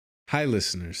Hi,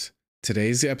 listeners.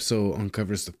 Today's episode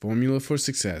uncovers the formula for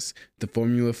success, the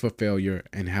formula for failure,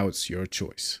 and how it's your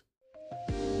choice.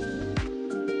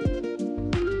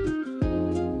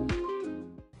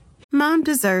 Mom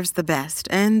deserves the best,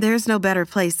 and there's no better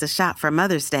place to shop for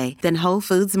Mother's Day than Whole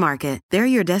Foods Market. They're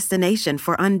your destination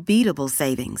for unbeatable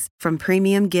savings, from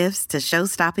premium gifts to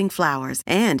show-stopping flowers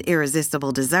and irresistible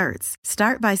desserts.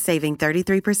 Start by saving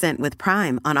 33% with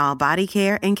Prime on all body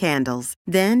care and candles.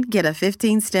 Then get a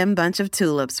 15-stem bunch of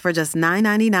tulips for just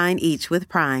 $9.99 each with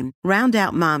Prime. Round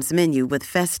out Mom's menu with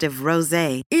festive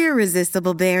rosé,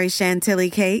 irresistible berry chantilly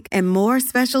cake, and more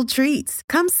special treats.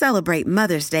 Come celebrate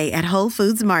Mother's Day at Whole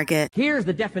Foods Market. Here's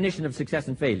the definition of success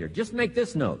and failure. Just make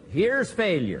this note. Here's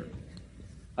failure.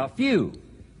 A few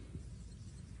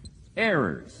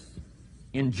errors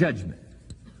in judgment.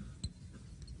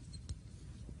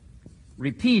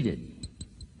 Repeated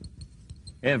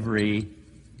every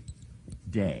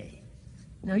day.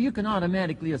 Now, you can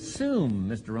automatically assume,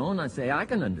 Mr. Rohn, I say, I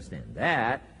can understand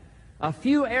that. A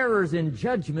few errors in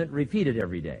judgment repeated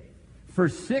every day. For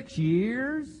 6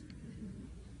 years?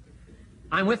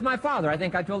 I'm with my father. I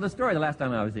think I told this story the last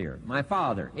time I was here. My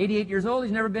father, 88 years old,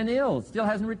 he's never been ill, still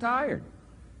hasn't retired.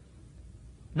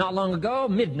 Not long ago,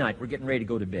 midnight, we're getting ready to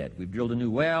go to bed. We've drilled a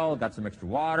new well, got some extra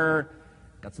water,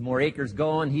 got some more acres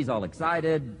going. He's all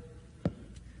excited.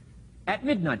 At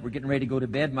midnight, we're getting ready to go to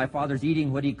bed. My father's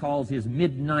eating what he calls his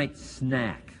midnight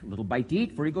snack. A little bite to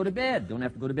eat before you go to bed. Don't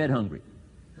have to go to bed hungry.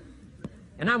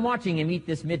 And I'm watching him eat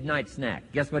this midnight snack.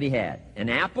 Guess what he had? An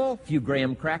apple, a few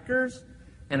graham crackers,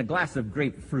 and a glass of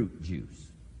grapefruit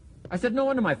juice. I said, no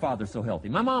wonder my father's so healthy.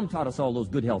 My mom taught us all those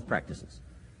good health practices.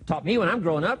 Taught me when I'm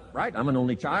growing up, right? I'm an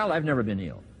only child. I've never been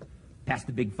ill. Passed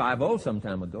the big 5-0 some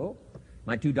time ago.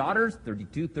 My 2 daughters,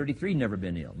 32, 33, never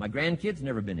been ill. My grandkids,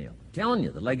 never been ill. I'm telling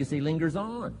you, the legacy lingers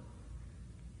on.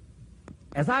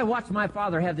 As I watched my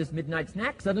father have this midnight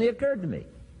snack, suddenly it occurred to me.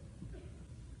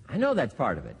 I know that's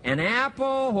part of it. An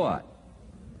apple, what?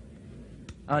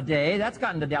 A day. That's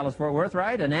gotten to Dallas-Fort Worth,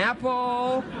 right? An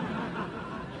apple.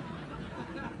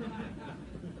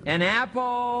 An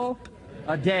apple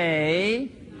a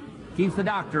day keeps the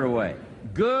doctor away.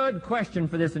 Good question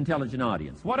for this intelligent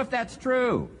audience. What if that's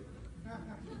true?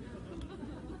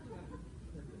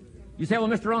 You say, well,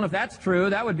 Mr. Rohn, if that's true,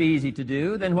 that would be easy to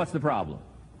do. Then what's the problem?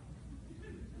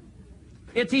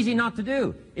 It's easy not to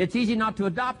do. It's easy not to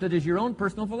adopt it as your own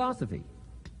personal philosophy.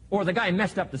 Or the guy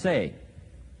messed up the saying.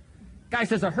 Guy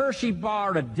says a Hershey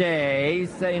bar a day.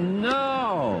 Say,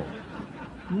 no.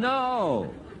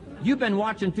 No. You've been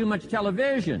watching too much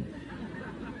television.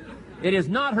 It is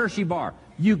not Hershey bar.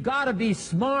 You got to be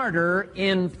smarter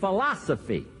in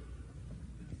philosophy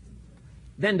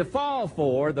than to fall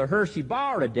for the Hershey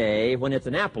bar a day when it's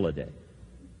an apple a day.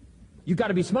 You got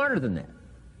to be smarter than that.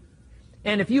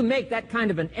 And if you make that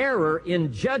kind of an error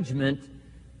in judgment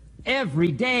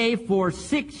every day for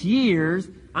 6 years,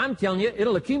 I'm telling you,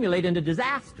 it'll accumulate into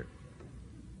disaster.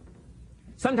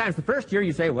 Sometimes the first year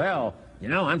you say, well, you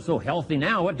know, I'm so healthy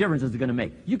now, what difference is it going to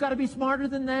make? You've got to be smarter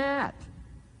than that.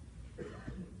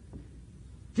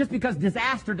 Just because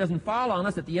disaster doesn't fall on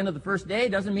us at the end of the first day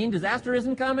doesn't mean disaster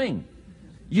isn't coming.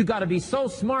 You've got to be so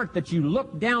smart that you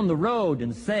look down the road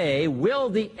and say, will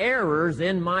the errors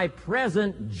in my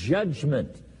present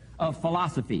judgment of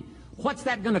philosophy, what's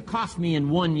that going to cost me in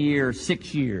 1 year,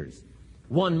 6 years,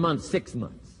 1 month, 6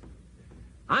 months?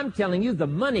 I'm telling you, the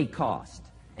money cost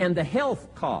and the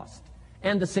health cost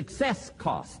and the success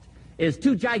cost is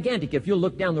too gigantic if you'll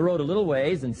look down the road a little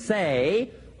ways and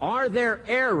say, are there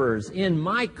errors in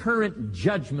my current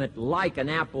judgment like an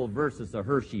apple versus a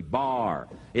Hershey bar?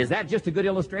 Is that just a good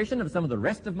illustration of some of the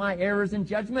rest of my errors in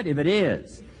judgment? If it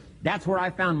is, that's where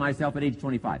I found myself at age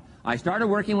 25. I started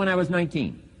working when I was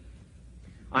 19.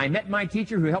 I met my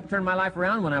teacher who helped turn my life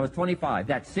around when I was 25.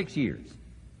 That's 6 years.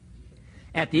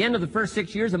 At the end of the first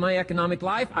 6 years of my economic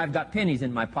life, I've got pennies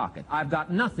in my pocket. I've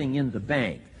got nothing in the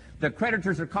bank. The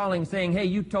creditors are calling saying, hey,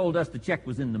 you told us the check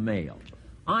was in the mail.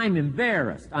 I'm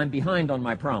embarrassed. I'm behind on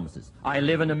my promises. I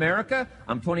live in America.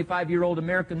 I'm 25-year-old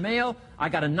American male. I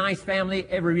got a nice family,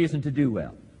 every reason to do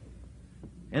well.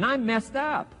 And I'm messed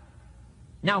up.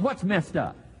 Now, what's messed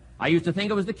up? I used to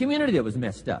think it was the community that was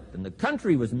messed up, and the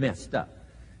country was messed up,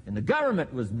 and the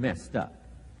government was messed up.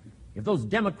 If those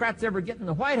Democrats ever get in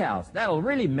the White House, that'll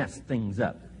really mess things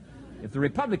up. If the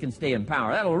Republicans stay in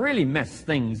power, that'll really mess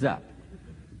things up.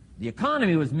 The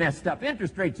economy was messed up.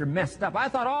 Interest rates are messed up. I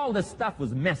thought all this stuff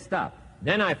was messed up.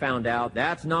 Then I found out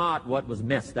that's not what was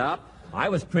messed up. I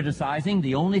was criticizing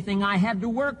the only thing I had to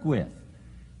work with.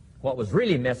 What was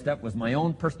really messed up was my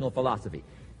own personal philosophy.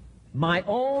 My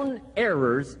own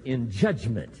errors in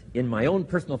judgment, in my own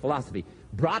personal philosophy,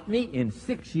 brought me in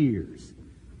 6 years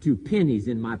to pennies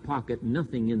in my pocket,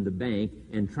 nothing in the bank,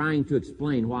 and trying to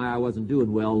explain why I wasn't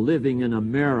doing well, living in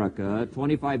America,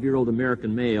 25-year-old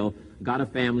American male, got a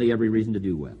family, every reason to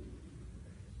do well.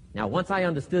 Now, once I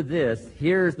understood this,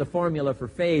 here's the formula for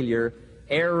failure: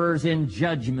 errors in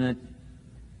judgment,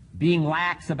 being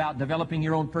lax about developing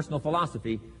your own personal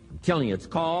philosophy. I'm telling you, it's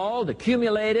called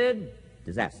accumulated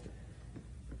disaster.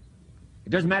 It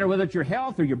doesn't matter whether it's your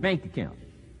health or your bank account.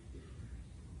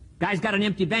 Guy's got an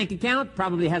empty bank account,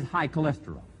 probably has high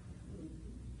cholesterol.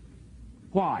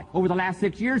 Why? Over the last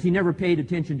 6 years, he never paid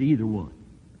attention to either one.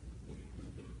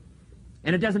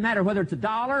 And it doesn't matter whether it's a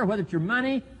dollar, or whether it's your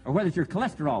money, or whether it's your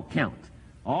cholesterol count.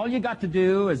 All you got to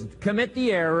do is commit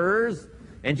the errors,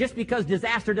 and just because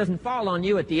disaster doesn't fall on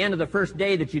you at the end of the first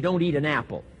day that you don't eat an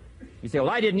apple. You say,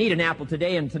 well, I didn't eat an apple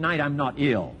today, and tonight I'm not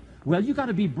ill. Well, you got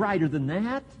to be brighter than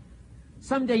that.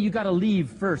 Someday you got to leave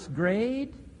first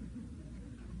grade.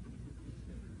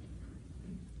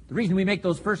 The reason we make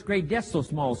those first grade desks so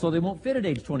small so they won't fit at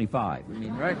age 25. I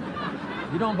mean, right?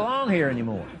 You don't belong here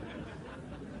anymore.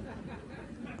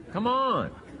 Come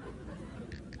on.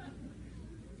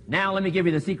 Now let me give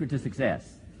you the secret to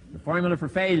success. The formula for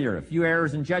failure: a few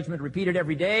errors in judgment repeated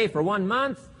every day for 1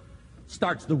 month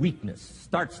starts the weakness,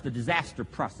 starts the disaster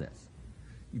process.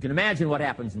 You can imagine what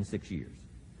happens in 6 years.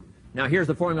 Now here's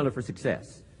the formula for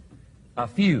success: a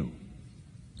few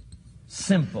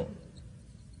simple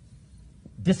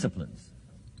disciplines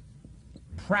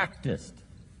practiced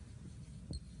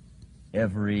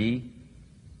every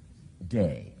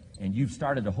day. And you've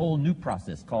started a whole new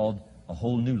process called a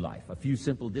whole new life. A few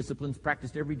simple disciplines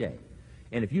practiced every day.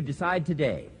 And if you decide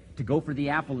today to go for the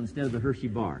apple instead of the Hershey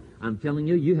bar, I'm telling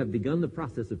you, you have begun the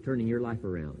process of turning your life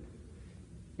around.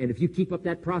 And if you keep up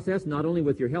that process, not only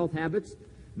with your health habits,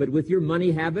 but with your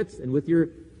money habits and with your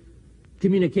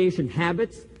communication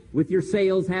habits, with your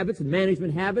sales habits and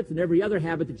management habits and every other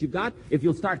habit that you've got, if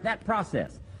you'll start that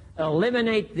process,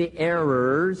 eliminate the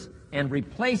errors and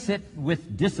replace it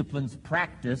with disciplines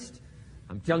practiced,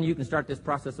 I'm telling you, you can start this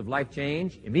process of life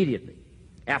change immediately.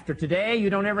 After today, you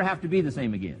don't ever have to be the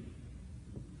same again.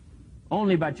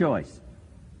 Only by choice.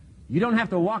 You don't have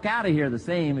to walk out of here the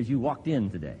same as you walked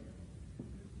in today.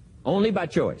 Only by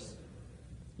choice.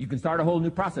 You can start a whole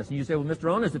new process. And you say, well, Mr.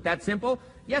 Rohn, is it that simple?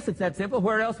 Yes, it's that simple.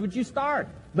 Where else would you start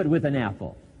but with an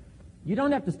apple? You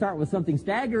don't have to start with something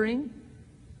staggering.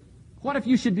 What if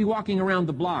you should be walking around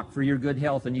the block for your good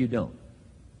health and you don't?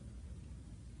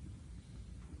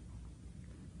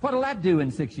 What'll that do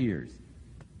in 6 years?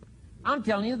 I'm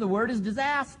telling you, the word is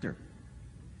disaster.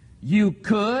 You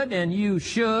could and you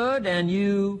should and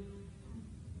you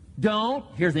don't.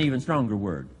 Here's an even stronger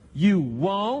word. You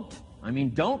won't. I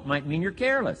mean, don't might mean you're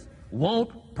careless.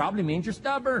 Won't probably means you're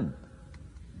stubborn.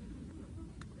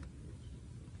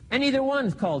 And either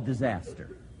one's called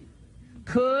disaster.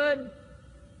 Could,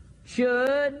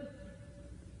 should,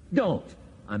 don't.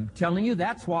 I'm telling you,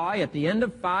 that's why at the end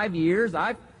of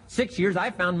 6 years, I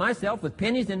found myself with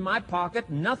pennies in my pocket,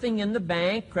 nothing in the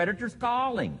bank, creditors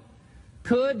calling.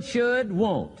 Could, should,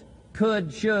 won't.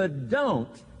 Could, should, don't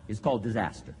is called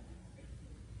disaster.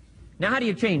 Now, how do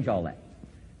you change all that?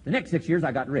 The next 6 years,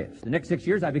 I got rich. The next 6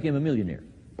 years, I became a millionaire.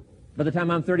 By the time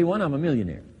I'm 31, I'm a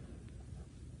millionaire.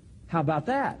 How about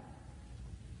that?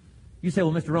 You say,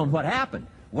 well, Mr. Rohn, what happened?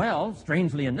 Well,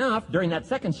 strangely enough, during that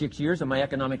second 6 years of my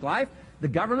economic life, the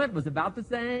government was about the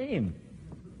same.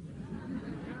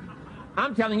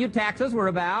 I'm telling you, taxes were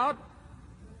about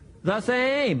the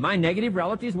same. My negative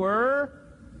relatives were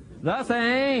the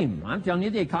same. I'm telling you,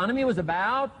 the economy was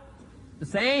about the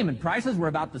same, and prices were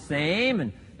about the same,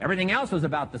 and everything else was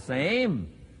about the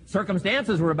same.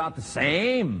 Circumstances were about the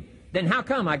same. Then how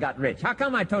come I got rich? How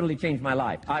come I totally changed my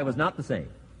life? I was not the same.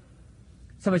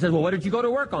 Somebody says, well, what did you go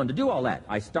to work on to do all that?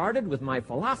 I started with my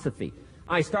philosophy.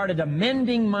 I started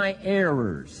amending my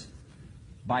errors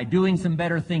by doing some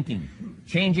better thinking,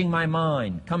 changing my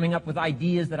mind, coming up with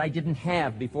ideas that I didn't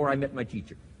have before I met my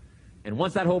teacher. And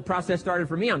once that whole process started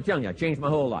for me, I'm telling you, I changed my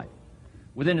whole life.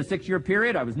 Within a 6-year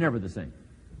period, I was never the same.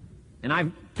 And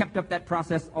I've kept up that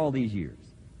process all these years.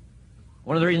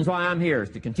 One of the reasons why I'm here is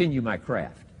to continue my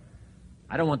craft.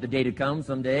 I don't want the day to come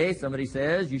someday somebody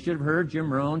says, you should have heard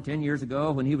Jim Rohn 10 years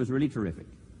ago when he was really terrific.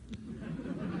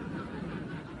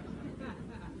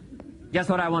 Guess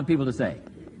what I want people to say?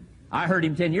 I heard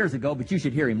him 10 years ago, but you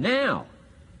should hear him now.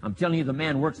 I'm telling you, the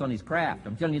man works on his craft.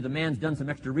 I'm telling you, the man's done some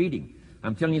extra reading.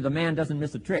 I'm telling you, the man doesn't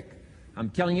miss a trick. I'm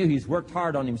telling you, he's worked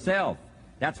hard on himself.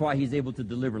 That's why he's able to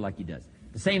deliver like he does.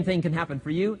 The same thing can happen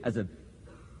for you as a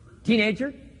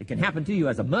teenager. It can happen to you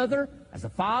as a mother, as a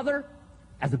father.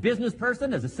 As a business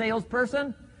person, as a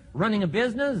salesperson, running a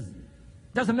business,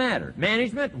 doesn't matter.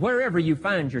 Management, wherever you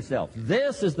find yourself.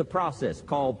 This is the process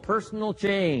called personal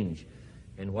change.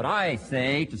 And what I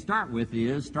say to start with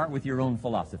is start with your own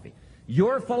philosophy.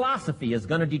 Your philosophy is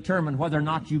going to determine whether or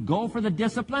not you go for the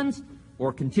disciplines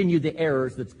or continue the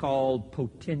errors that's called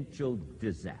potential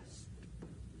disaster.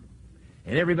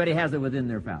 And everybody has it within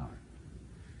their power.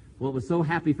 Well, it was so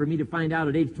happy for me to find out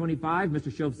at age 25,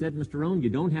 Mr. Shove said, Mr. Rohn,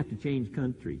 you don't have to change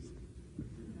countries.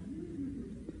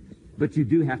 But you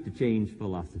do have to change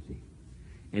philosophy.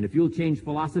 And if you'll change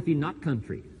philosophy, not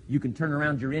country, you can turn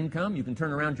around your income, you can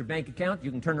turn around your bank account, you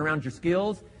can turn around your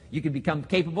skills, you can become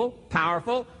capable,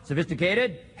 powerful,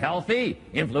 sophisticated, healthy,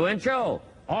 influential,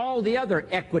 all the other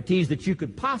equities that you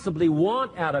could possibly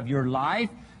want out of your life,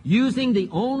 using the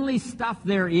only stuff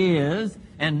there is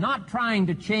and not trying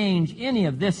to change any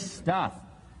of this stuff.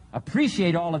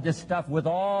 Appreciate all of this stuff with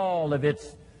all of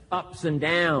its ups and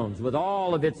downs, with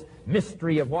all of its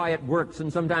mystery of why it works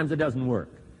and sometimes it doesn't work.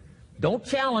 Don't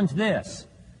challenge this.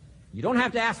 You don't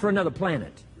have to ask for another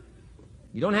planet.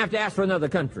 You don't have to ask for another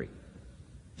country.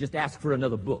 Just ask for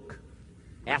another book.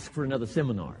 Ask for another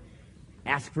seminar.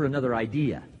 Ask for another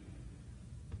idea.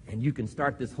 And you can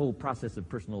start this whole process of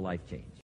personal life change.